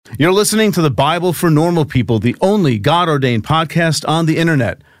You're listening to the Bible for Normal People, the only God-ordained podcast on the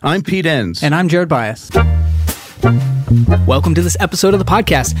internet. I'm Pete Enns. And I'm Jared Byas. Welcome to this episode of the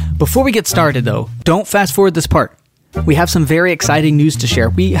podcast. Before we get started, though, don't fast forward this part. We have some very exciting news to share.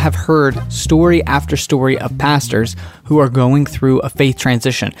 We have heard story after story of pastors who are going through a faith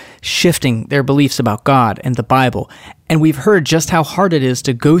transition, shifting their beliefs about God and the Bible. And we've heard just how hard it is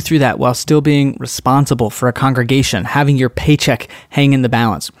to go through that while still being responsible for a congregation, having your paycheck hang in the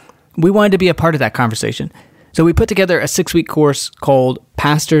balance. We wanted to be a part of that conversation. So we put together a 6-week course called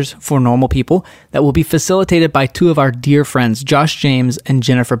Pastors for Normal People that will be facilitated by two of our dear friends, Josh James and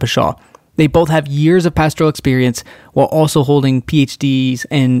Jennifer Bashaw. They both have years of pastoral experience while also holding PhDs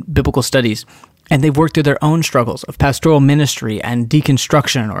in biblical studies. And they've worked through their own struggles of pastoral ministry and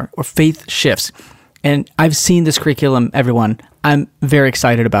deconstruction or faith shifts. And I've seen this curriculum, everyone. I'm very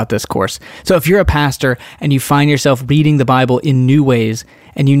excited about this course. So if you're a pastor and you find yourself reading the Bible in new ways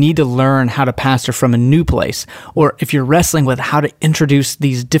and you need to learn how to pastor from a new place, or if you're wrestling with how to introduce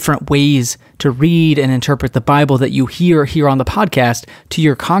these different ways to read and interpret the Bible that you hear here on the podcast to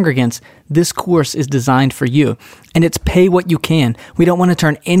your congregants, this course is designed for you. And it's pay what you can. We don't want to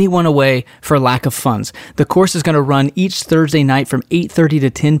turn anyone away for lack of funds. The course is going to run each Thursday night from 8:30 to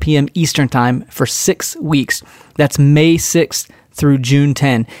 10 p.m. Eastern Time for 6 weeks. That's May 6th through June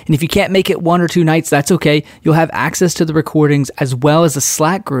 10. And if you can't make it 1 or 2 nights, that's okay. You'll have access to the recordings as well as a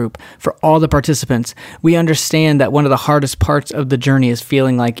Slack group for all the participants. We understand that one of the hardest parts of the journey is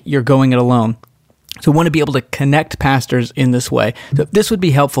feeling like you're going it alone. So we want to be able to connect pastors in this way. So if this would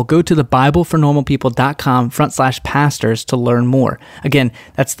be helpful, go to thebiblefornormalpeople.com/pastors to learn more. Again,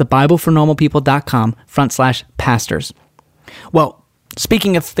 that's thebiblefornormalpeople.com/pastors. Well,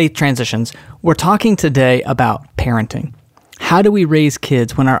 speaking of faith transitions, we're talking today about parenting. How do we raise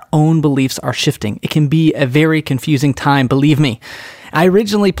kids when our own beliefs are shifting? It can be a very confusing time, believe me. I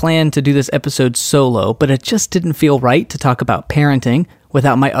originally planned to do this episode solo, but it just didn't feel right to talk about parenting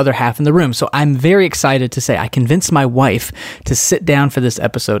without my other half in the room. So I'm very excited to say I convinced my wife to sit down for this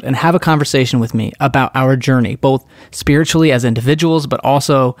episode and have a conversation with me about our journey, both spiritually as individuals, but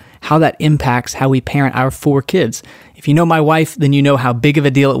also how that impacts how we parent our 4 kids. If you know my wife, then you know how big of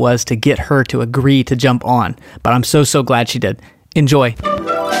a deal it was to get her to agree to jump on. But I'm so glad she did. Enjoy.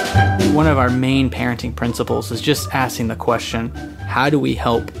 One of our main parenting principles is just asking the question, how do we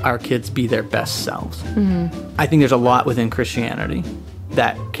help our kids be their best selves? Mm-hmm. I think there's a lot within Christianity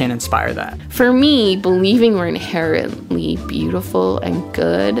that can inspire that. For me, believing we're inherently beautiful and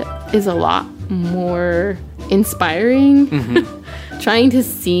good is a lot more inspiring. Mm-hmm. Trying to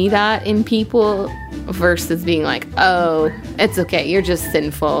see that in people versus being like, oh, it's okay, you're just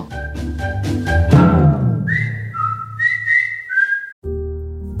sinful.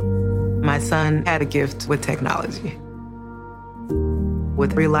 My son had a gift with technology.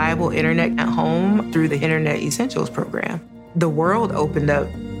 With reliable internet at home through the Internet Essentials program, the world opened up.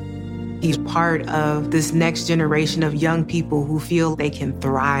 He's part of this next generation of young people who feel they can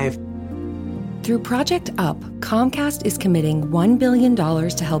thrive. Through Project UP, Comcast is committing $1 billion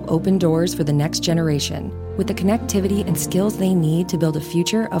to help open doors for the next generation with the connectivity and skills they need to build a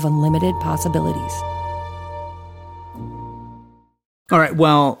future of unlimited possibilities. All right,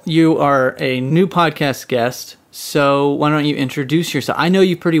 well, you are a new podcast guest, so why don't you introduce yourself? I know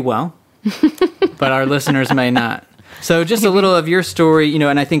you pretty well, but our listeners may not. So just a little of your story,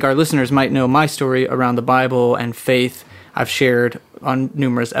 and I think our listeners might know my story around the Bible and faith I've shared on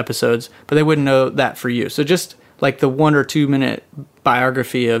numerous episodes, but they wouldn't know that for you. So just like the 1 or 2 minute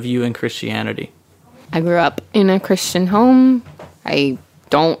biography of you and Christianity. I grew up in a Christian home. I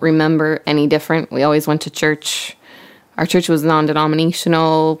don't remember any different. We always went to church. Our church was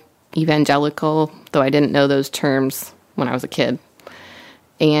non-denominational, evangelical, though I didn't know those terms when I was a kid.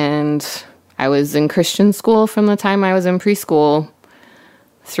 And I was in Christian school from the time I was in preschool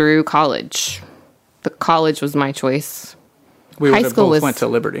through college. The college was my choice. We would have both went to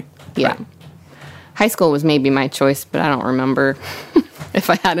Liberty. Yeah. Right. High school was maybe my choice, but I don't remember if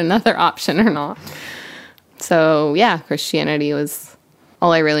I had another option or not. So, yeah, Christianity was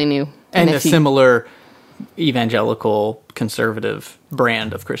all I really knew. And a similar evangelical, conservative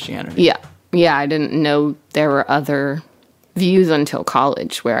brand of Christianity. Yeah. Yeah, I didn't know there were other views until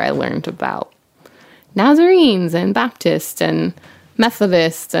college where I learned about Nazarenes and Baptists and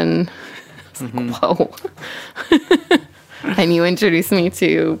Methodists and whoa. And you introduced me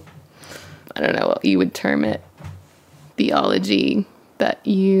to, I don't know what you would term it, theology that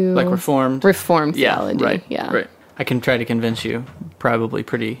you... Like Reformed? Reformed theology, right, yeah. Right. I can try to convince you, probably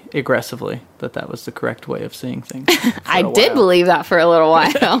pretty aggressively, that that was the correct way of seeing things. I did believe that for a little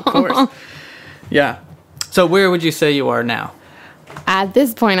while. Of course. Yeah. So where would you say you are now? At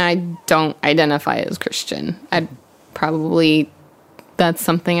this point, I don't identify as Christian. That's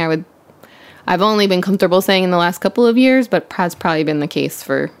something I've only been comfortable saying in the last couple of years, but has probably been the case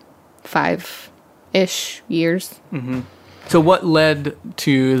for 5-ish years. Mm-hmm. So what led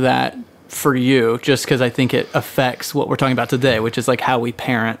to that for you? Just because I think it affects what we're talking about today, which is like how we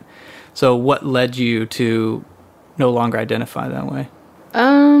parent. So what led you to no longer identify that way?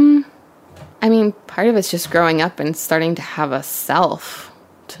 I mean, part of it's just growing up and starting to have a self,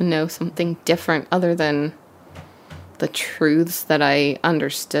 to know something different other than the truths that I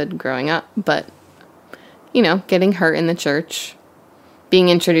understood growing up. But, getting hurt in the church, being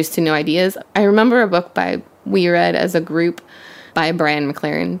introduced to new ideas. I remember a book we read as a group by Brian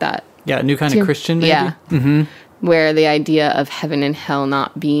McLaren that... Yeah, New Kind of Christian, maybe? Yeah. Mm-hmm. Where the idea of heaven and hell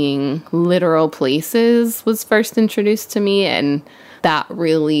not being literal places was first introduced to me, and that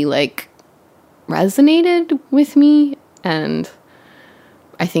really, resonated with me. And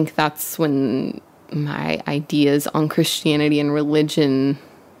I think that's when my ideas on Christianity and religion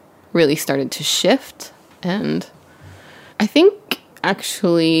really started to shift. And I think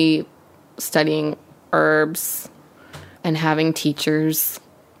actually studying herbs and having teachers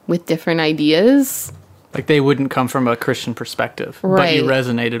with different ideas, like they wouldn't come from a Christian perspective, right, but you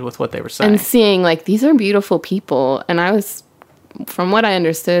resonated with what they were saying. And seeing these are beautiful people. And I was, from what I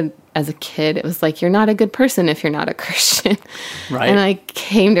understood as a kid, it was you're not a good person if you're not a Christian. Right. And I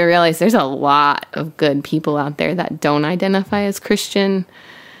came to realize there's a lot of good people out there that don't identify as Christian.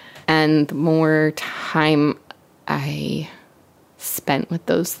 And the more time I spent with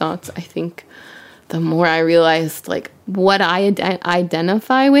those thoughts, I think the more I realized what I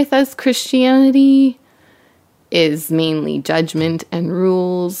identify with as Christianity is mainly judgment and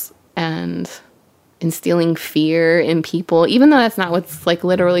rules and instilling fear in people, even though that's not what's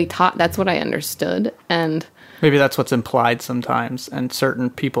literally taught. That's what I understood. And maybe that's what's implied sometimes, and certain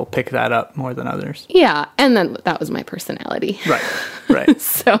people pick that up more than others. Yeah, and then that was my personality. Right.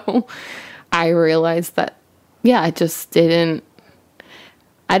 So I realized that, it just didn't,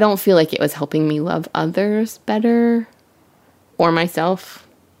 I don't feel like it was helping me love others better or myself.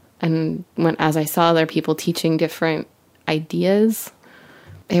 And as I saw other people teaching different ideas,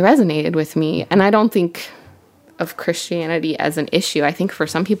 it resonated with me. And I don't think of Christianity as an issue. I think for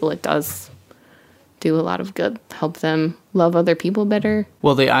some people it does do a lot of good, help them love other people better.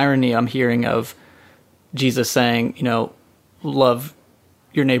 Well, the irony I'm hearing of Jesus saying, love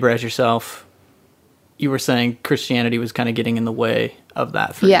your neighbor as yourself, you were saying Christianity was kind of getting in the way of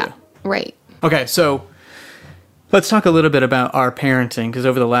that for you. Yeah, right. Okay, so let's talk a little bit about our parenting, because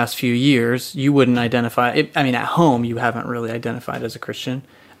over the last few years, you wouldn't identify... at home, you haven't really identified as a Christian.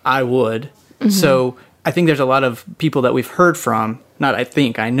 I would. Mm-hmm. So I think there's a lot of people that we've heard from,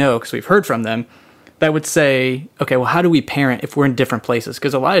 I know, because we've heard from them, that would say, okay, well, how do we parent if we're in different places?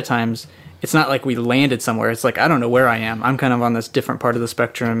 Because a lot of times, it's not like we landed somewhere. It's I don't know where I am. I'm kind of on this different part of the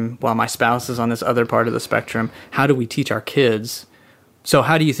spectrum while my spouse is on this other part of the spectrum. How do we teach our kids? So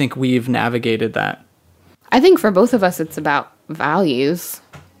how do you think we've navigated that? I think for both of us, it's about values.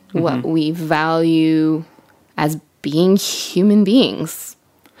 Mm-hmm. What we value as being human beings.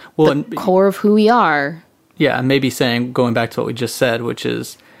 Well, the core of who we are. Yeah, and maybe going back to what we just said, which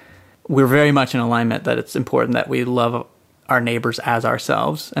is we're very much in alignment that it's important that we love our neighbors as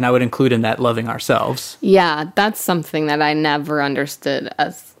ourselves. And I would include in that loving ourselves. Yeah, that's something that I never understood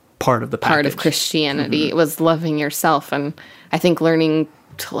as part of the package. Part of Christianity. Mm-hmm. It was loving yourself. And I think learning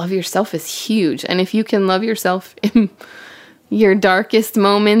to love yourself is huge. And if you can love yourself in your darkest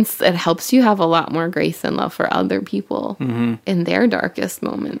moments, it helps you have a lot more grace and love for other people mm-hmm. in their darkest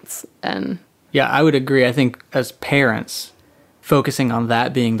moments. And yeah, I would agree. I think as parents, focusing on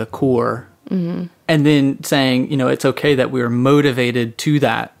that being the core, mm-hmm. and then saying, it's okay that we're motivated to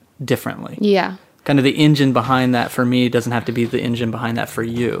that differently. Yeah. Kind of the engine behind that for me doesn't have to be the engine behind that for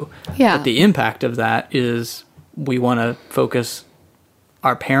you. Yeah. But the impact of that is we want to focus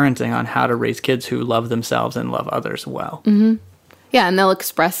our parenting on how to raise kids who love themselves and love others well. Mm-hmm. Yeah, and they'll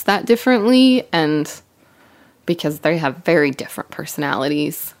express that differently, and because they have very different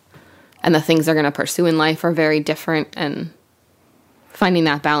personalities, and the things they're going to pursue in life are very different, and finding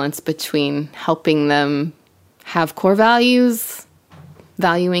that balance between helping them have core values,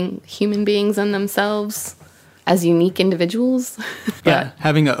 valuing human beings and themselves as unique individuals. Yeah,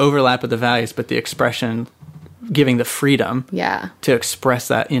 having an overlap of the values, but the expression, giving the freedom to express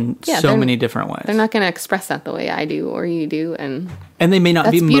that in so many different ways. They're not going to express that the way I do or you do. And they may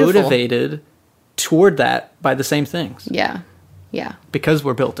not be motivated toward that by the same things. Yeah, yeah. Because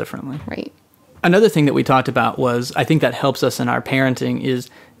we're built differently. Right. Another thing that we talked about was, I think that helps us in our parenting, is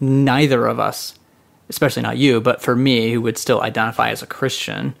neither of us especially not you, but for me, who would still identify as a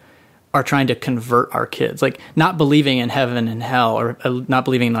Christian, are trying to convert our kids. Like, not believing in heaven and hell, or not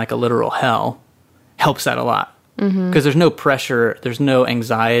believing in like a literal hell, helps that a lot. Because there's no pressure, there's no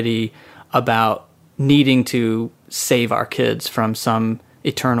anxiety about needing to save our kids from some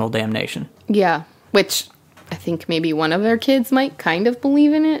eternal damnation. Yeah, which I think maybe one of their kids might kind of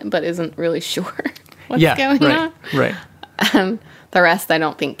believe in it, but isn't really sure what's going on. Right. The rest, I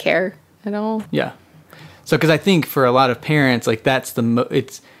don't think, care at all. Yeah. So, because I think for a lot of parents, like that's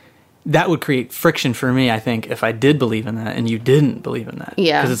that would create friction for me, I think, if I did believe in that and you didn't believe in that.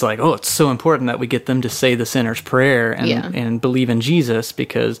 Yeah. Because it's like, oh, it's so important that we get them to say the sinner's prayer and believe in Jesus,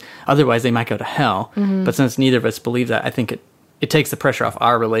 because otherwise they might go to hell. But since neither of us believe that, I think it takes the pressure off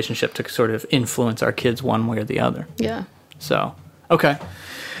our relationship to sort of influence our kids one way or the other. Yeah. So, okay.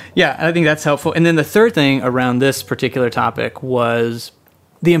 Yeah, I think that's helpful. And then the third thing around this particular topic was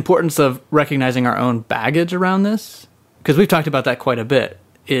the importance of recognizing our own baggage around this. Because we've talked about that quite a bit,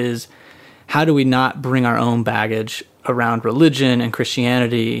 is how do we not bring our own baggage around religion and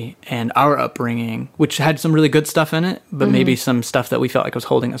Christianity and our upbringing, which had some really good stuff in it, but maybe some stuff that we felt like was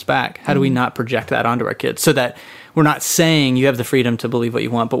holding us back. How do we not project that onto our kids so that we're not saying you have the freedom to believe what you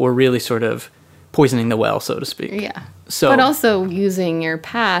want, but we're really sort of poisoning the well, so to speak. Yeah. So, but also using your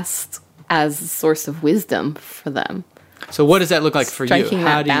past as a source of wisdom for them. So what does that look like for you? Striking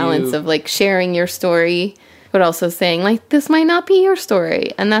that balance of like sharing your story, but also saying like, this might not be your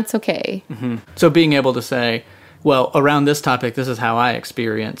story, and that's okay. So being able to say, well, around this topic, this is how I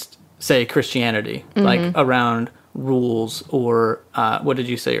experienced, say, Christianity, like around rules, or what did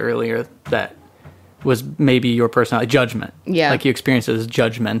you say earlier that was maybe your personality, judgment. Yeah. Like you experienced it as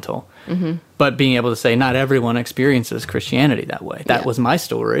judgmental. But being able to say, not everyone experiences Christianity that way. That was my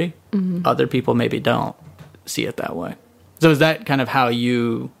story. Other people maybe don't see it that way. So is that kind of how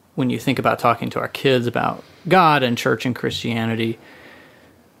you, when you think about talking to our kids about God and church and Christianity,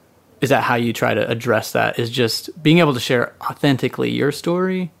 is that how you try to address that? Is just being able to share authentically your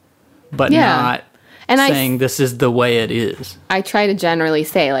story, but not saying this is the way it is. I try to generally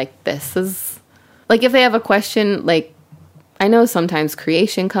say, like, this is... Like, if they have a question, like, I know sometimes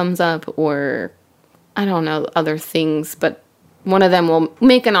creation comes up, or, I don't know, other things, but one of them will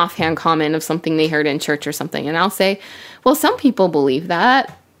make an offhand comment of something they heard in church or something, and I'll say, well, some people believe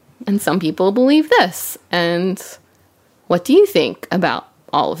that, and some people believe this, and what do you think about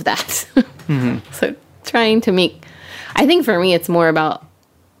all of that? So trying to make... I think for me, it's more about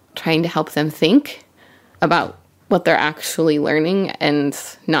trying to help them think about what they're actually learning and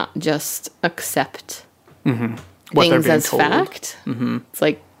not just accept things as told. Fact. It's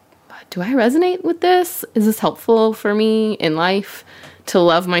like, do I resonate with this? Is this helpful for me in life to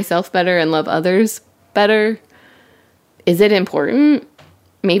love myself better and love others better? Is it important?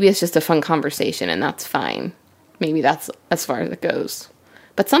 Maybe it's just a fun conversation and that's fine. Maybe that's as far as it goes.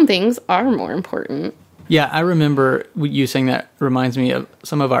 But some things are more important. Yeah, I remember you saying that reminds me of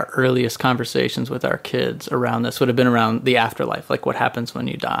some of our earliest conversations with our kids around this would have been around the afterlife, like what happens when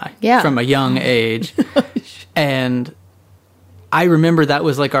you die from a young age. And I remember that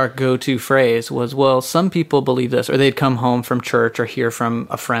was like our go-to phrase was, well, some people believe this, or they'd come home from church or hear from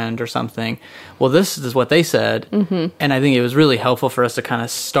a friend or something. Well, this is what they said. And I think it was really helpful for us to kind of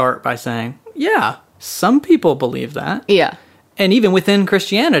start by saying, yeah, some people believe that. Yeah. And even within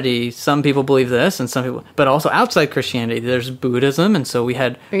Christianity, some people believe this, and some people, but also outside Christianity, there's Buddhism, and so we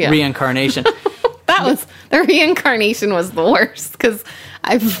had reincarnation. The reincarnation was the worst because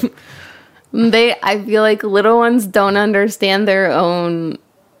I feel like little ones don't understand their oon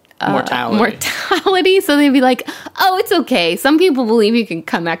mortality, so they'd be like, oh, it's okay. Some people believe you can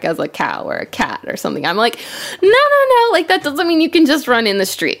come back as a cow or a cat or something. I'm like, no, like that doesn't mean you can just run in the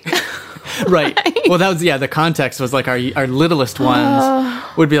street. Right. Well, that was, the context was like our littlest ones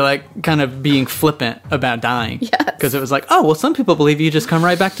would be like kind of being flippant about dying. Yes. Because it was like, oh, well, some people believe you just come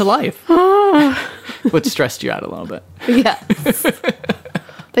right back to life. Which stressed you out a little bit. Yes.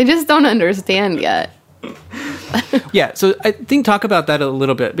 They just don't understand yet. Yeah, so I think talk about that a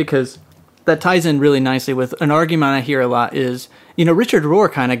little bit, because that ties in really nicely with an argument I hear a lot is, Richard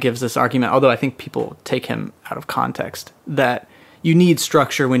Rohr kind of gives this argument, although I think people take him out of context, that you need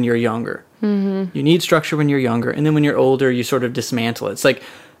structure when you're younger. You need structure when you're younger, and then when you're older, you sort of dismantle it. It's like,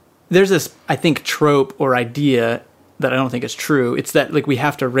 there's this, I think, trope or idea that I don't think is true. It's that, like, we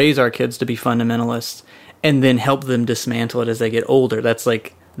have to raise our kids to be fundamentalists and then help them dismantle it as they get older. That's,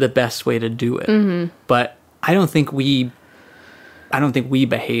 like, the best way to do it. But I don't think we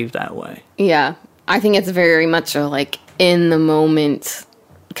behave that way. Yeah. I think it's very much a, like, in the moment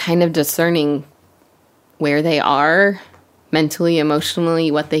kind of discerning where they are mentally,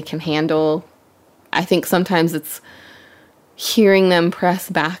 emotionally, what they can handle, I think sometimes it's hearing them press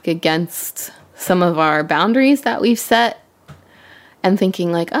back against some of our boundaries that we've set and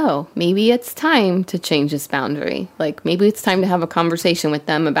thinking like, oh, maybe it's time to change this boundary. Like, maybe it's time to have a conversation with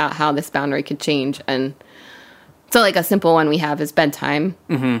them about how this boundary could change. And so, like, a simple one we have is bedtime.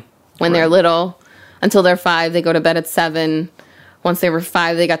 When they're little, until they're 5, they go to bed at 7. Once they were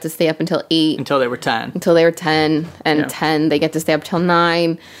 5, they got to stay up until 8. Until they were 10. Until they were 10. And 10, they get to stay up till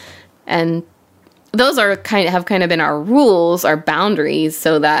 9. And those are have kind of been our rules, our boundaries,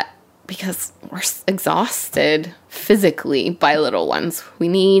 so that because we're exhausted physically by little ones, we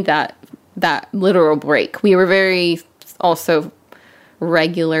need that literal break. We were very also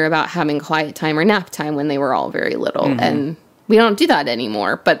regular about having quiet time or nap time when they were all very little. And we don't do that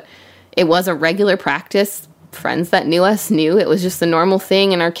anymore. But it was a regular practice. Friends that knew us knew it was just a normal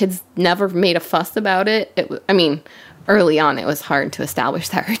thing, and our kids never made a fuss about it. Early on, it was hard to establish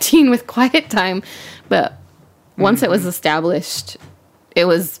that routine with quiet time, but once it was established, it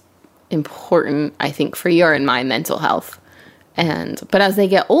was important, I think, for your and my mental health. But as they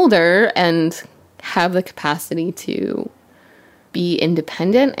get older and have the capacity to be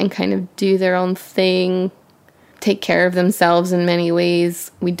independent and kind of do their own thing, take care of themselves in many ways,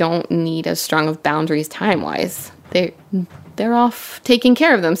 we don't need as strong of boundaries time-wise. They're off taking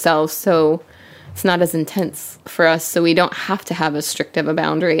care of themselves, so it's not as intense for us, so we don't have to have as strict of a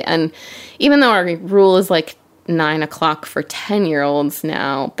boundary. And even though our rule is like 9 o'clock for 10-year-olds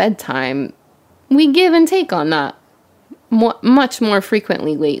now, bedtime, we give and take on that much more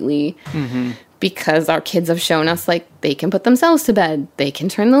frequently lately, because our kids have shown us, like, they can put themselves to bed, they can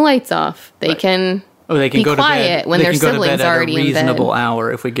turn the lights off, they can... they can be go quiet to bed when their siblings at already a reasonable in bed.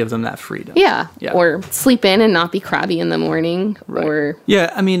 hour if we give them that freedom. Yeah. Or sleep in and not be crabby in the morning. Or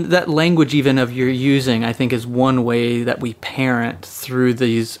that language even of you're using, I think, is one way that we parent through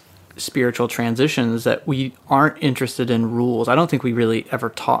these spiritual transitions, that we aren't interested in rules. I don't think we really ever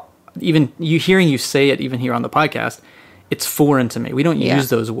taught, even hearing you say it even here on the podcast, it's foreign to me. We don't use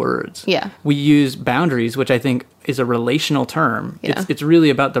those words. Yeah. We use boundaries, which I think is a relational term. Yeah. It's really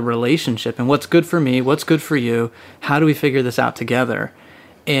about the relationship and what's good for me, what's good for you, how do we figure this out together?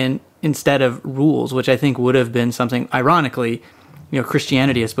 And instead of rules, which I think would have been something, ironically,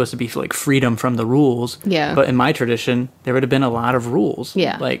 Christianity is supposed to be like freedom from the rules. Yeah. But in my tradition, there would have been a lot of rules.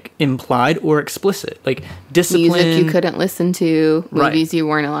 Yeah. Like implied or explicit. Like discipline. Music you couldn't listen to. Movies you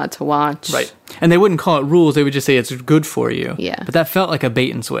weren't allowed to watch. Right. And they wouldn't call it rules. They would just say it's good for you. Yeah. But that felt like a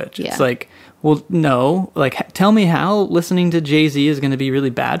bait and switch. Yeah. It's like, well, no. Like, tell me how listening to Jay-Z is going to be really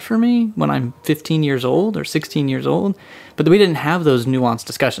bad for me when I'm 15 years old or 16 years old. But we didn't have those nuanced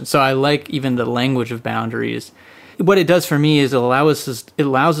discussions. So I like even the language of boundaries. What it does for me is it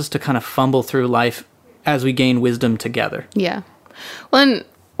allows us to kind of fumble through life as we gain wisdom together. Yeah. Well, and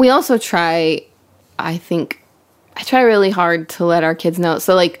we also try really hard to let our kids know.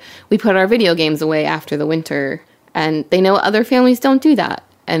 So, like, we put our video games away after the winter, and they know other families don't do that.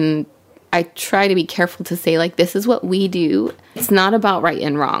 And I try to be careful to say, like, this is what we do. It's not about right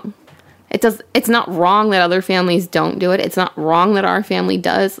and wrong. It's not wrong that other families don't do it. It's not wrong that our family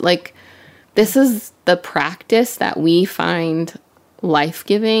does. Like, this is the practice that we find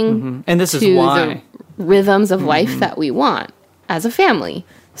life-giving. And this is why. The rhythms of life that we want as a family.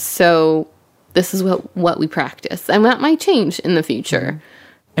 So this is what we practice. And that might change in the future.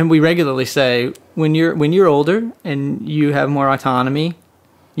 And we regularly say, when you're older and you have more autonomy,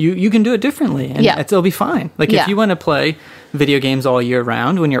 you can do it differently. And it'll be fine. Like, if you want to play video games all year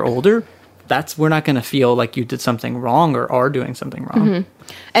round when you're older, we're not going to feel like you did something wrong or are doing something wrong.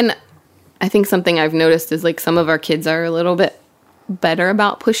 And I think something I've noticed is, like, some of our kids are a little bit better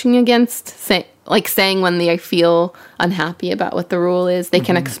about pushing against, saying when they feel unhappy about what the rule is, they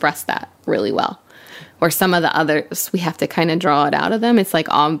can express that really well. Or some of the others, we have to kind of draw it out of them. It's like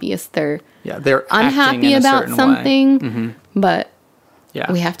obvious they're unhappy about something, but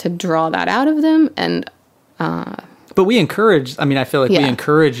we have to draw that out of them. And but we encourage. I mean, I feel like we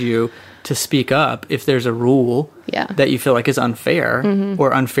encourage you to speak up if there's a rule that you feel like is unfair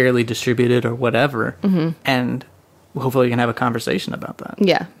or unfairly distributed or whatever, and hopefully you can have a conversation about that.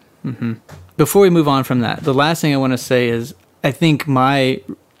 Yeah. Before we move on from that, the last thing I want to say is, I think my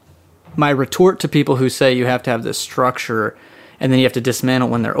retort to people who say you have to have this structure and then you have to dismantle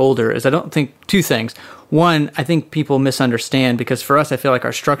when they're older is, I don't think, two things. One, I think people misunderstand, because for us, I feel like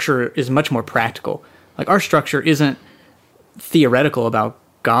our structure is much more practical. Like, our structure isn't theoretical about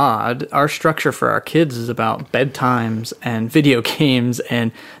God. Our structure for our kids is about bedtimes and video games,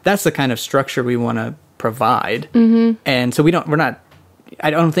 and that's the kind of structure we want to provide. And so I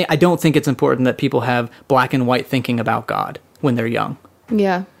don't think it's important that people have black and white thinking about God when they're young.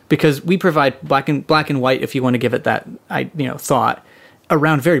 Yeah. because we provide black and white, if you want to give it that, thought,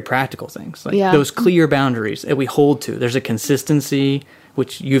 around very practical things, like those clear boundaries that we hold to. There's a consistency,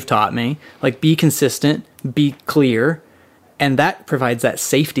 which you've taught me, like be consistent, be clear, and that provides that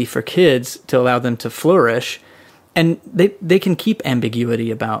safety for kids to allow them to flourish. And they can keep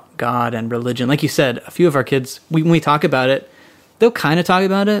ambiguity about God and religion. Like you said, a few of our kids, when we talk about it, they'll kind of talk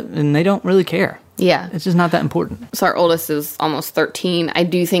about it, and they don't really care. Yeah. It's just not that important. So our oldest is almost 13. I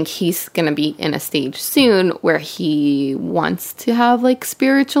do think he's going to be in a stage soon where he wants to have, like,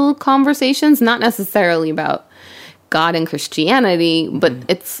 spiritual conversations, not necessarily about God and Christianity, but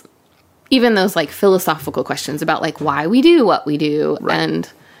it's even those, like, philosophical questions about, like, why we do what we do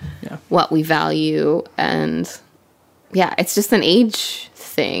and what we value. And, yeah, it's just an age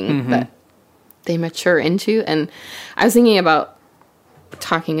thing that they mature into. And I was thinking about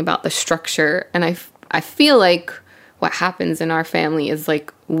talking about the structure, and I feel like what happens in our family is,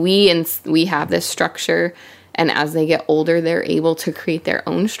 like, we have this structure, and as they get older, they're able to create their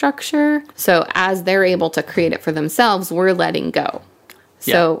own structure. So as they're able to create it for themselves, we're letting go.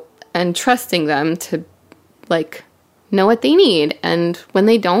 So, and trusting them to, like, know what they need, and when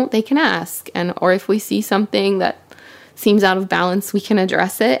they don't, they can ask, or if we see something that seems out of balance, we can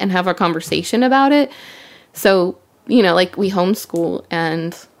address it and have a conversation about it. So, like, we homeschool,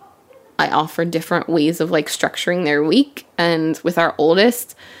 and I offer different ways of, like, structuring their week. And with our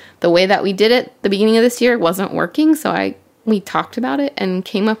oldest, the way that we did it the beginning of this year wasn't working. So we talked about it and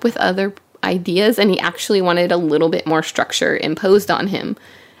came up with other ideas. And he actually wanted a little bit more structure imposed on him.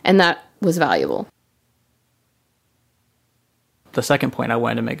 And that was valuable. The second point I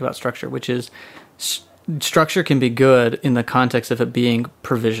wanted to make about structure, which is structure can be good in the context of it being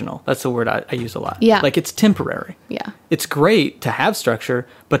provisional. That's the word I use a lot. Yeah. Like, it's temporary. Yeah. It's great to have structure,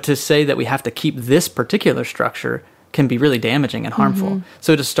 but to say that we have to keep this particular structure can be really damaging and harmful.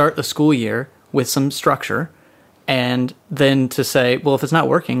 So to start the school year with some structure, and then to say, well, if it's not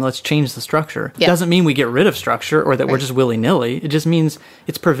working, let's change the structure. Yeah. Doesn't mean we get rid of structure or that we're just willy-nilly. It just means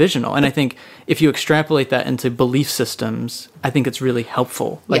it's provisional. And I think if you extrapolate that into belief systems, I think it's really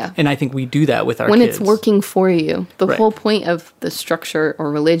helpful. And I think we do that with our kids. When it's working for you. The whole point of the structure or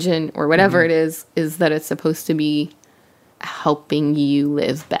religion or whatever it is that it's supposed to be helping you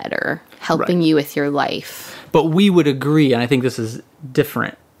live better, helping you with your life. But we would agree, and I think this is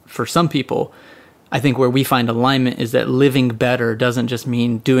different for some people, I think where we find alignment is that living better doesn't just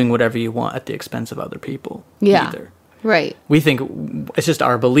mean doing whatever you want at the expense of other people either. Right. We think it's just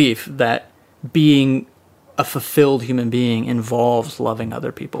our belief that being a fulfilled human being involves loving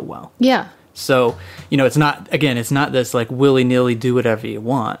other people well. Yeah. So, it's not this, like, willy-nilly do whatever you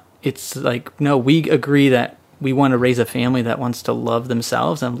want. It's like, no, we agree that we want to raise a family that wants to love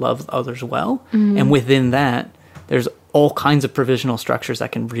themselves and love others well. And within that, there's all kinds of provisional structures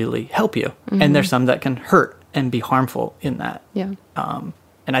that can really help you. And there's some that can hurt and be harmful in that. Yeah.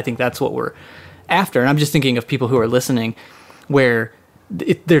 And I think that's what we're after. And I'm just thinking of people who are listening where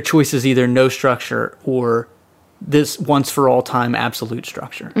their choice is either no structure or this once for all time absolute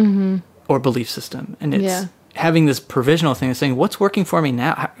structure or belief system. And it's having this provisional thing of saying, what's working for me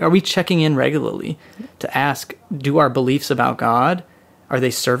now? Are we checking in regularly to ask, do our beliefs about God, are they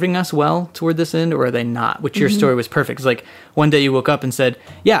serving us well toward this end, or are they not? Which your story was perfect. It's like one day you woke up and said,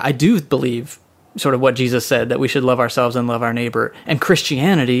 yeah, I do believe sort of what Jesus said, that we should love ourselves and love our neighbor. And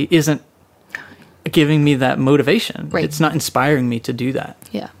Christianity isn't giving me that motivation. Right. It's not inspiring me to do that.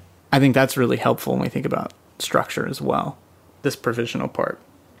 Yeah. I think that's really helpful when we think about structure as well, this provisional part.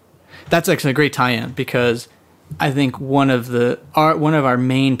 That's actually a great tie-in, because I think one of our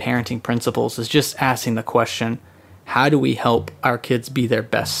main parenting principles is just asking the question, how do we help our kids be their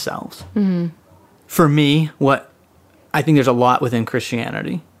best selves? For me, I think there's a lot within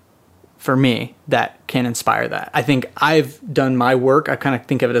Christianity, for me, that can inspire that. I think I've done my work. I kind of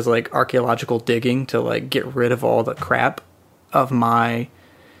think of it as like archaeological digging to, like, get rid of all the crap of the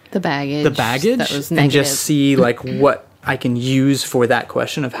baggage that was negative, and just see, like, what I can use for that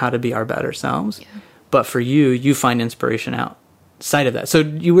question of how to be our better selves. Yeah. But for you find inspiration outside of that. So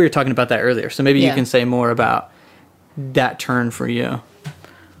we were talking about that earlier. So maybe you can say more about that turn for you.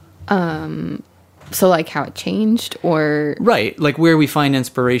 So, like, how it changed, or... Right, like where we find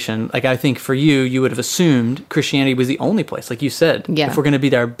inspiration. Like, I think for you would have assumed Christianity was the only place. Like you said, if we're going to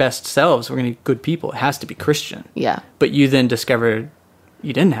be our best selves, we're going to be good people, it has to be Christian. Yeah. But you then discovered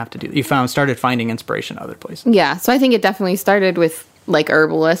you didn't have to do that. You started finding inspiration other places. Yeah, so I think it definitely started with, like,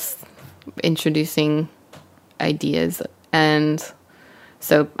 herbalists introducing ideas. And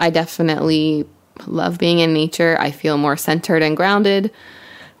so I definitely love being in nature. I feel more centered and grounded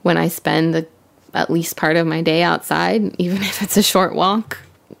when I spend at least part of my day outside, even if it's a short walk.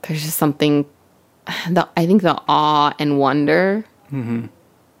 there's just something, I think the awe and wonder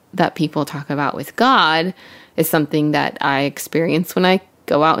that people talk about with God is something that I experience when I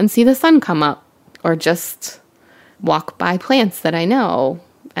go out and see the sun come up, or just walk by plants that I know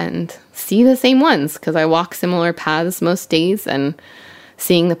and see the same ones, because I walk similar paths most days, and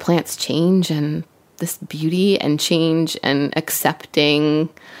seeing the plants change and this beauty and change and accepting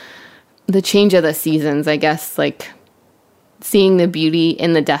the change of the seasons, I guess, like seeing the beauty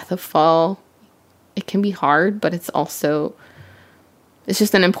in the death of fall. It can be hard, but it's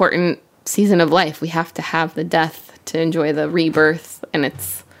just an important season of life. We have to have the death to enjoy the rebirth, and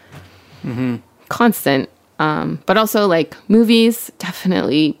it's constant. But also, like, movies,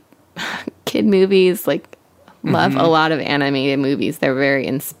 definitely kid movies, like, love a lot of animated movies. They're very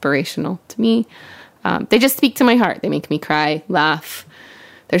inspirational to me. They just speak to my heart. They make me cry, laugh.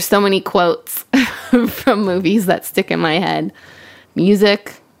 There's so many quotes from movies that stick in my head.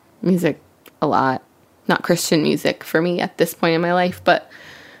 Music a lot. Not Christian music for me at this point in my life, but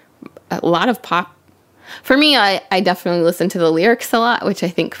a lot of pop. For me, I definitely listen to the lyrics a lot, which I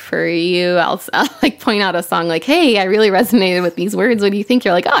think for you, I'll like point out a song like, hey, I really resonated with these words. What do you think?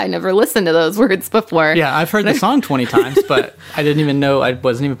 You're like, oh, I never listened to those words before. Yeah, I've heard the song 20 times, but I didn't even know, I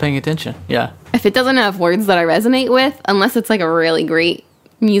wasn't even paying attention. Yeah. If it doesn't have words that I resonate with, unless it's like a really great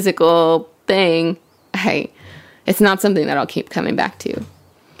musical thing, it's not something that I'll keep coming back to.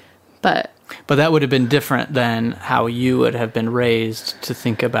 But that would have been different than how you would have been raised to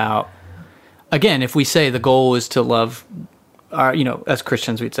think about. Again, if we say the goal is to love our, as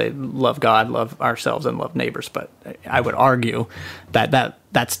Christians, we'd say love God, love ourselves, and love neighbors. But I would argue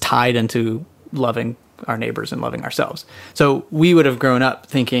that's tied into loving our neighbors and loving ourselves. So we would have grown up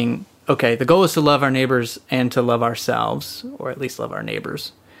thinking, okay, the goal is to love our neighbors and to love ourselves, or at least love our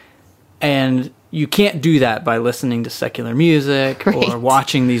neighbors. And you can't do that by listening to secular music or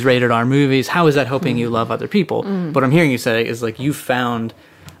watching these rated R movies. How is that helping you love other people? What I'm hearing you say is like you found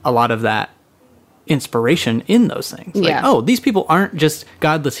a lot of that inspiration in those things. Like, oh, these people aren't just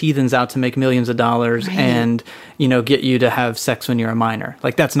godless heathens out to make millions of dollars and, get you to have sex when you're a minor.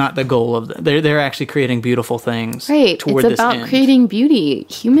 Like, that's not the goal of them. They're actually creating beautiful things toward this end. It's about creating beauty.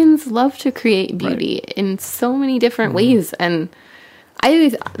 Humans love to create beauty in so many different ways. And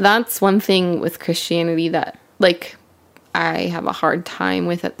that's one thing with Christianity that, like, I have a hard time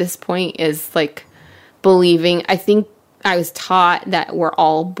with at this point is, like, believing. I think I was taught that we're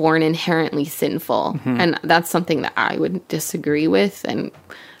all born inherently sinful. And that's something that I would disagree with. And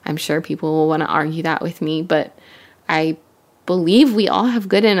I'm sure people will want to argue that with me. But I believe we all have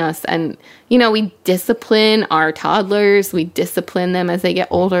good in us. And, we discipline our toddlers. We discipline them as they get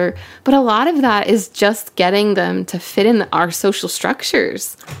older. But a lot of that is just getting them to fit in our social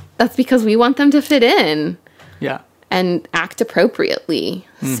structures. That's because we want them to fit in. Yeah. And act appropriately.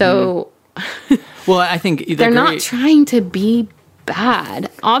 So... Well, I think they're not trying to be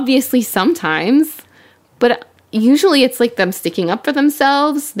bad. Obviously, sometimes, but usually it's like them sticking up for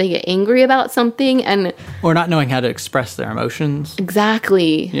themselves. They get angry about something or not knowing how to express their emotions.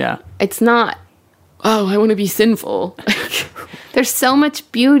 Exactly. Yeah. It's not, oh, I want to be sinful. There's so much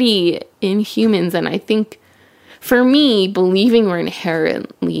beauty in humans, and I think for me, believing we're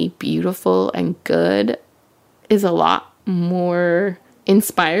inherently beautiful and good is a lot more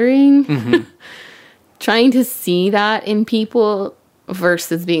inspiring. Trying to see that in people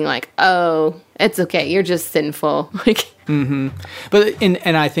versus being like, oh, it's okay, you're just sinful. Like, But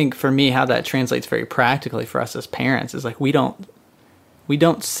and I think for me, how that translates very practically for us as parents is like we don't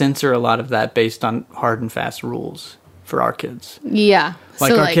censor a lot of that based on hard and fast rules for our kids. Yeah,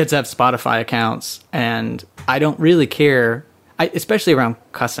 like our kids have Spotify accounts, and I don't really care. Especially around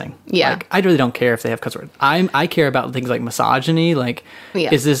cussing. Yeah. Like, I really don't care if they have cuss words. I care about things like misogyny. Like,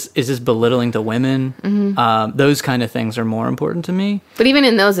 is this belittling to women? Those kind of things are more important to me. But even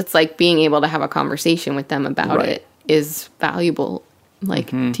in those, it's like being able to have a conversation with them about it is valuable.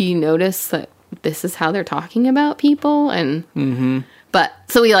 Like, do you notice that this is how they're talking about people? And but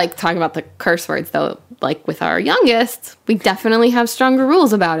so we like talk about the curse words though. Like with our youngest, we definitely have stronger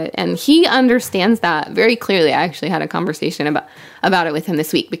rules about it, and he understands that very clearly. I actually had a conversation about it with him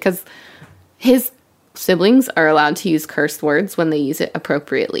this week because his siblings are allowed to use curse words when they use it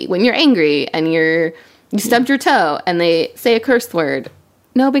appropriately. When you're angry and you stubbed your toe and they say a curse word,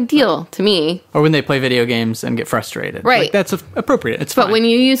 no big deal to me. Or when they play video games and get frustrated. Right. Like, that's appropriate. It's fine. But when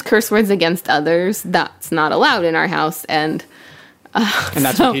you use curse words against others, that's not allowed in our house, and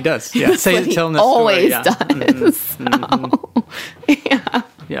that's what he does. Yeah, tell him this always story. does.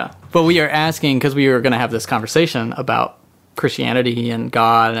 Yeah. But we are asking because we were going to have this conversation about Christianity and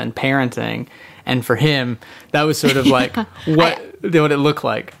God and parenting, and for him, that was sort of like what it looked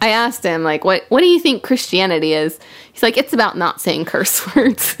like. I asked him, like, what do you think Christianity is? He's like, it's about not saying curse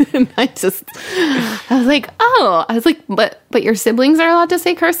words. And I was like, oh. I was like, but your siblings are allowed to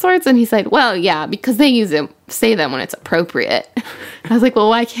say curse words? And he said, well, yeah, because they say them when it's appropriate. I was like, well,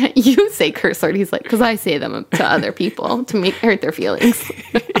 why can't you say curse word? He's like, because I say them to other people to hurt their feelings.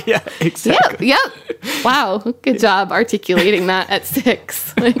 Yeah, exactly. Yep. Wow, good job articulating that at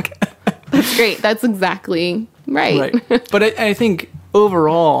 6. Like, that's great. That's exactly right. But I think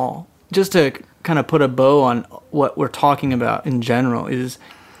overall, just to kind of put a bow on what we're talking about in general, is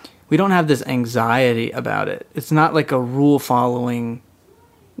we don't have this anxiety about it. It's not like a rule following.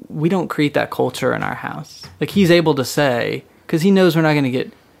 We don't create that culture in our house. Like, he's able to say, because he knows he's not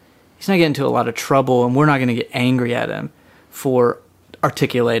getting into a lot of trouble, and we're not going to get angry at him for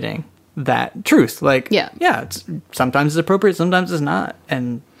articulating that truth. Like, it's sometimes it's appropriate, sometimes it's not.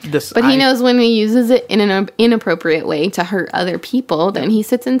 And but he knows when he uses it in an inappropriate way to hurt other people, then he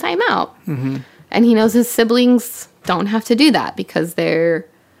sits in timeout. Mm-hmm. And he knows his siblings don't have to do that because they're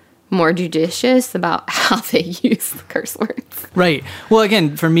more judicious about how they use the curse words. Right. Well,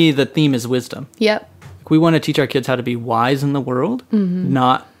 again, for me, the theme is wisdom. Yep. We want to teach our kids how to be wise in the world,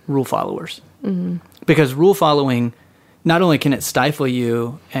 not rule followers. Mm-hmm. Because rule following, not only can it stifle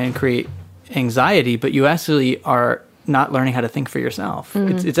you and create anxiety, but you actually are not learning how to think for yourself.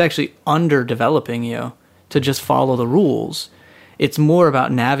 Mm-hmm. It's actually underdeveloping you to just follow the rules. It's more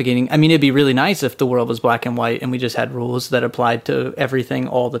about navigating. I mean, it'd be really nice if the world was black and white and we just had rules that applied to everything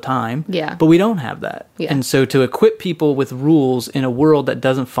all the time. Yeah. But we don't have that. Yeah. And so to equip people with rules in a world that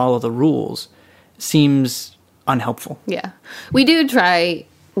doesn't follow the rules seems unhelpful. Yeah. We do try.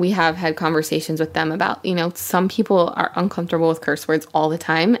 We have had conversations with them about, some people are uncomfortable with curse words all the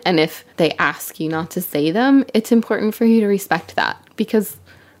time. And if they ask you not to say them, it's important for you to respect that because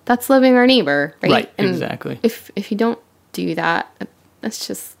that's loving our neighbor, right? Right, and exactly. If you don't do that, that's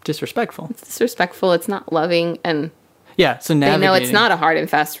just disrespectful. It's disrespectful. It's not loving. And yeah, so navigating. They know it's not a hard and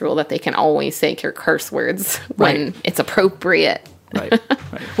fast rule that they can always say your curse words when it's appropriate. Right.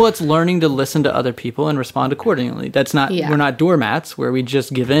 Well, it's learning to listen to other people and respond accordingly. That's not, we're not doormats where we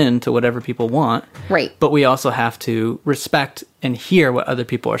just give in to whatever people want. Right. But we also have to respect and hear what other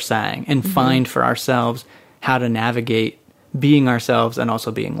people are saying and find for ourselves how to navigate being ourselves and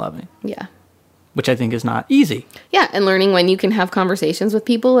also being loving. Yeah. Which I think is not easy. Yeah, and learning when you can have conversations with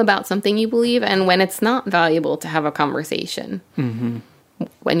people about something you believe and when it's not valuable to have a conversation. Mm-hmm.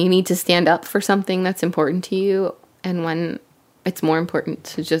 When you need to stand up for something that's important to you and when it's more important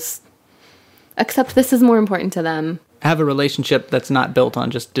to just accept this is more important to them. Have a relationship that's not built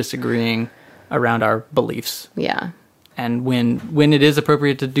on just disagreeing around our beliefs. Yeah. And when it is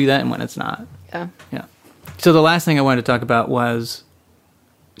appropriate to do that and when it's not. Yeah. Yeah. So the last thing I wanted to talk about was,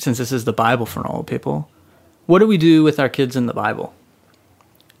 since this is the Bible for normal people, what do we do with our kids in the Bible?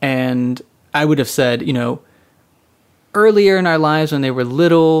 And I would have said, earlier in our lives when they were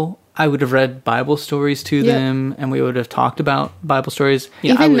little, I would have read Bible stories to them, and we would have talked about Bible stories.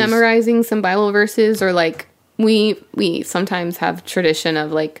 Even memorizing some Bible verses, or like we sometimes have tradition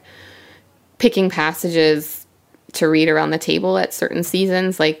of like picking passages to read around the table at certain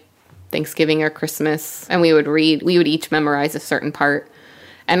seasons, like Thanksgiving or Christmas, and we would each memorize a certain part.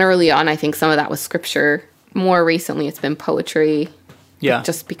 And early on, I think some of that was scripture. More recently, it's been poetry. Yeah.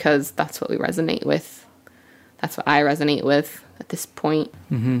 Just because that's what we resonate with. That's what I resonate with at this point.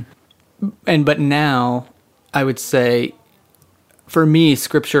 Mm-hmm. But now, I would say, for me,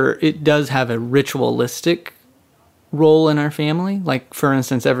 scripture, it does have a ritualistic role in our family. Like, for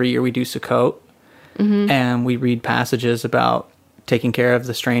instance, every year we do Sukkot, and we read passages about taking care of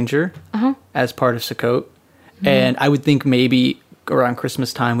the stranger as part of Sukkot. Mm-hmm. And I would think maybe around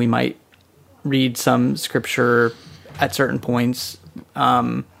Christmas time we might read some scripture at certain points.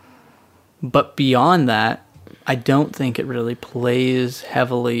 But beyond that, I don't think it really plays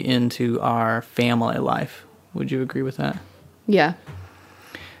heavily into our family life. Would you agree with that? Yeah.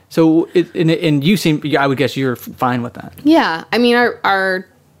 So, and you seem, I would guess you're fine with that. Yeah. I mean, our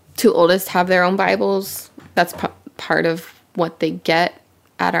two oldest have their own Bibles. That's part of what they get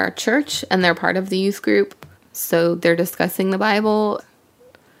at our church, and they're part of the youth group. So they're discussing the Bible.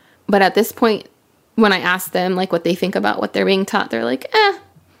 But at this point, when I ask them like what they think about what they're being taught, they're like,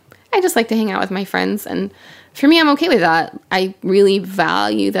 I just like to hang out with my friends. And for me, I'm okay with that. I really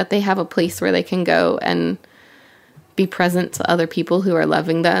value that they have a place where they can go and be present to other people who are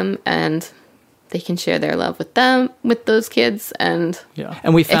loving them, and they can share their love with them, with those kids. And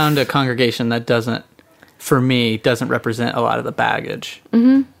we found a congregation that doesn't represent a lot of the baggage,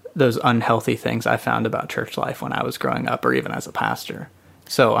 those unhealthy things I found about church life when I was growing up, or even as a pastor.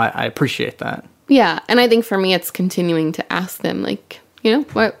 So I appreciate that. Yeah. And I think for me, it's continuing to ask them, like, you know,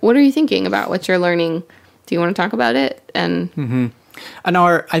 what are you thinking about what you're learning? Do you want to talk about it? And And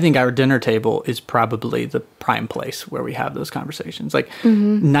I think our dinner table is probably the prime place where we have those conversations. Like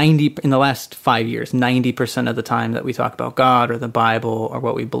in the last 5 years, 90% of the time that we talk about God or the Bible or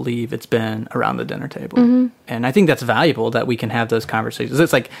what we believe, it's been around the dinner table. And I think that's valuable that we can have those conversations.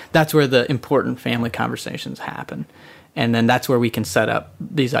 It's like, that's where the important family conversations happen. And then that's where we can set up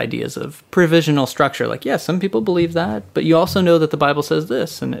these ideas of provisional structure. Like, yeah, some people believe that, but you also know that the Bible says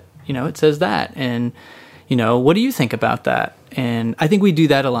this and it says that. And, what do you think about that? And I think we do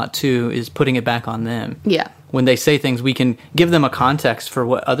that a lot too, is putting it back on them. Yeah. When they say things, we can give them a context for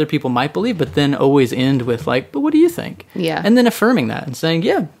what other people might believe, but then always end with like, but what do you think? Yeah. And then affirming that and saying,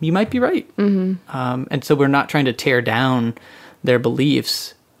 yeah, you might be right. And so we're not trying to tear down their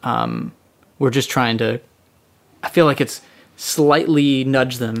beliefs. We're just trying to, I feel like it's slightly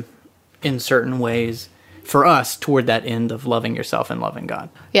nudge them in certain ways for us toward that end of loving yourself and loving God.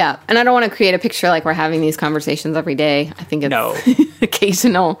 Yeah. And I don't want to create a picture like we're having these conversations every day. I think it's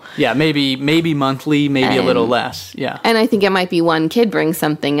occasional. Yeah, maybe monthly, maybe a little less. Yeah. And I think it might be one kid brings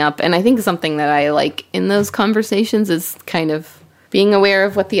something up. And I think something that I like in those conversations is kind of being aware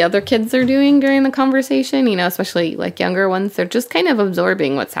of what the other kids are doing during the conversation, especially like younger ones. They're just kind of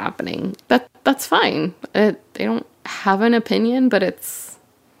absorbing what's happening. That's fine. They don't have an opinion, but it's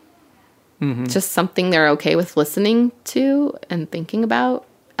just something they're okay with listening to and thinking about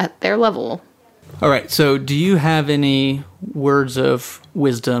at their level. All right. So do you have any words of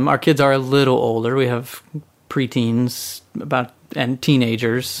wisdom? Our kids are a little older. We have preteens and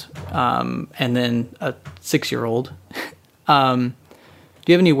teenagers, and then a 6-year-old. Do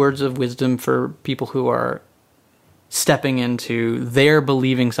you have any words of wisdom for people who are stepping into they're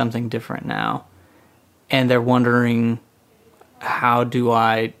believing something different now, and they're wondering, how do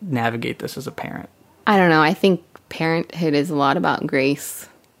I navigate this as a parent? I don't know. I think parenthood is a lot about grace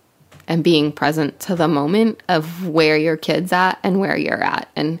and being present to the moment of where your kid's at and where you're at,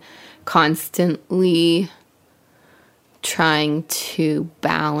 and constantly trying to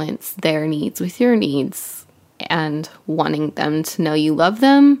balance their needs with your needs and wanting them to know you love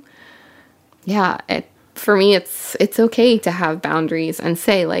them. Yeah, for me, it's okay to have boundaries and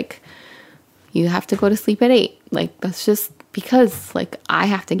say, like, you have to go to sleep at 8. Like, that's just because, like, I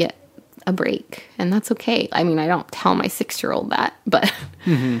have to get a break, and that's okay. I mean, I don't tell my 6-year-old that, but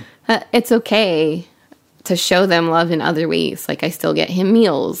it's okay to show them love in other ways. Like, I still get him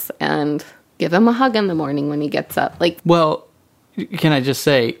meals and give him a hug in the morning when he gets up. Like, well, can I just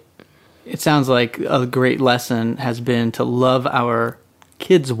say, it sounds like a great lesson has been to love our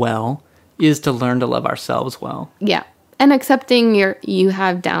kids well is to learn to love ourselves well. Yeah. And accepting you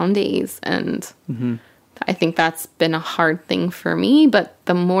have down days. And I think that's been a hard thing for me. But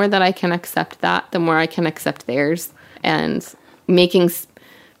the more that I can accept that, the more I can accept theirs. And making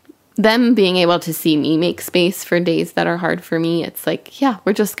them being able to see me make space for days that are hard for me. It's like, yeah,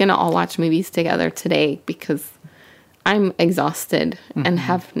 we're just going to all watch movies together today because I'm exhausted and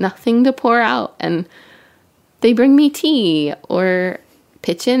have nothing to pour out. And they bring me tea or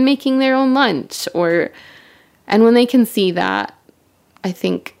pitch in making their own lunch, and when they can see that, I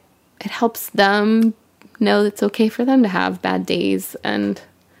think it helps them know it's okay for them to have bad days and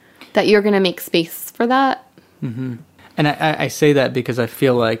that you're going to make space for that. And I say that because I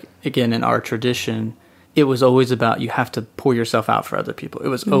feel like, again, in our tradition, it was always about you have to pour yourself out for other people. It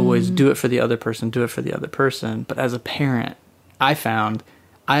was always do it for the other person, do it for the other person. But as a parent, I found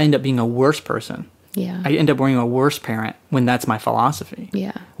I end up being a worse person. Yeah. I end up being a worse parent when that's my philosophy.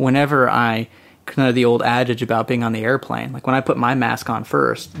 Yeah. Whenever I, kind of the old adage about being on the airplane, like when I put my mask on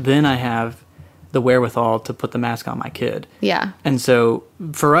first, then I have the wherewithal to put the mask on my kid. Yeah. And so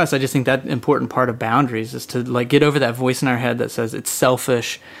for us, I just think that important part of boundaries is to like get over that voice in our head that says it's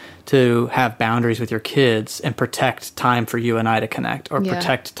selfish to have boundaries with your kids and protect time for you and I to connect, or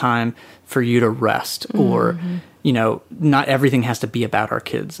protect time for you to rest, or not everything has to be about our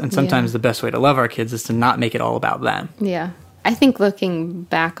kids. And sometimes the best way to love our kids is to not make it all about them. Yeah. I think looking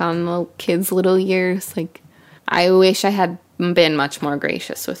back on the kids' little years, like, I wish I had been much more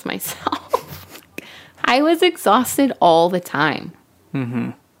gracious with myself. I was exhausted all the time.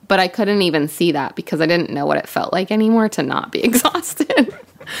 But I couldn't even see that because I didn't know what it felt like anymore to not be exhausted.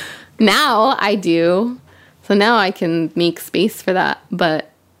 Now I do. So now I can make space for that.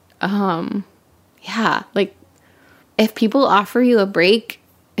 But, like, if people offer you a break,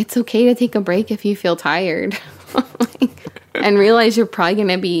 it's okay to take a break if you feel tired. And realize you're probably going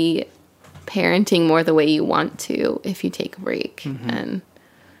to be parenting more the way you want to if you take a break. And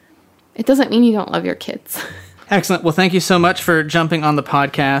it doesn't mean you don't love your kids. Excellent. Well, thank you so much for jumping on the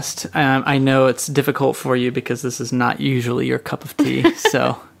podcast. I know it's difficult for you because this is not usually your cup of tea.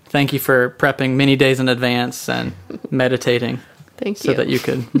 So thank you for prepping many days in advance and meditating. Thank you. So that you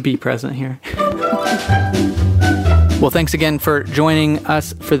could be present here. Well, thanks again for joining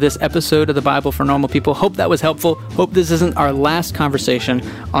us for this episode of the Bible for Normal People. Hope that was helpful. Hope this isn't our last conversation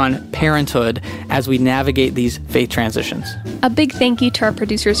on parenthood as we navigate these faith transitions. A big thank you to our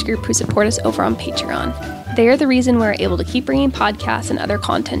producers group who support us over on Patreon. They are the reason we're able to keep bringing podcasts and other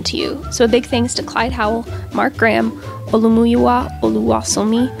content to you. So a big thanks to Clyde Howell, Mark Graham, Olumuyiwa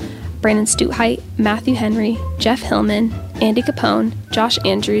Oluwasomi, Brandon Stutheit, Matthew Henry, Jeff Hillman, Andy Capone, Josh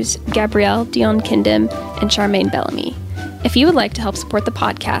Andrews, Gabrielle Dion Kindem, and Charmaine Bellamy. If you would like to help support the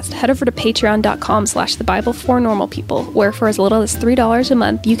podcast, head over to patreon.com/thebiblefornormalpeople, where for as little as $3 a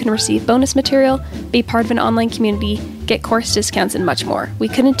month, you can receive bonus material, be part of an online community, get course discounts, and much more. We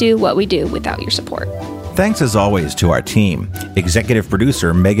couldn't do what we do without your support. Thanks as always to our team. Executive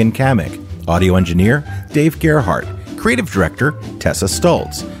producer Megan Kamick, audio engineer Dave Gerhardt, creative director Tessa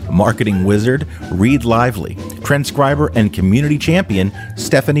Stoltz, marketing wizard Reed Lively, transcriber and community champion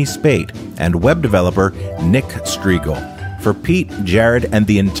Stephanie Spate, and web developer Nick Striegel. For Pete, Jared, and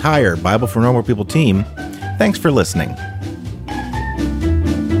the entire Bible for Normal People team, thanks for listening.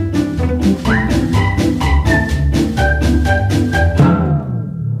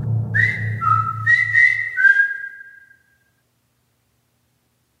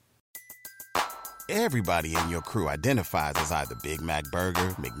 Everybody in your crew identifies as either Big Mac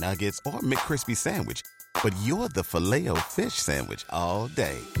Burger, McNuggets, or McCrispy Sandwich. But you're the Filet-O-Fish Sandwich all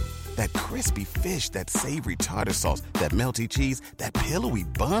day. That crispy fish, that savory tartar sauce, that melty cheese, that pillowy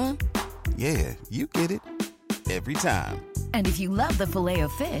bun. Yeah, you get it. Every time. And if you love the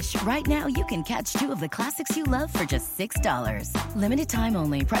Filet-O-Fish, right now you can catch two of the classics you love for just $6. Limited time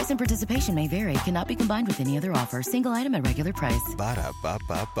only. Price and participation may vary. Cannot be combined with any other offer. Single item at regular price.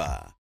 Ba-da-ba-ba-ba.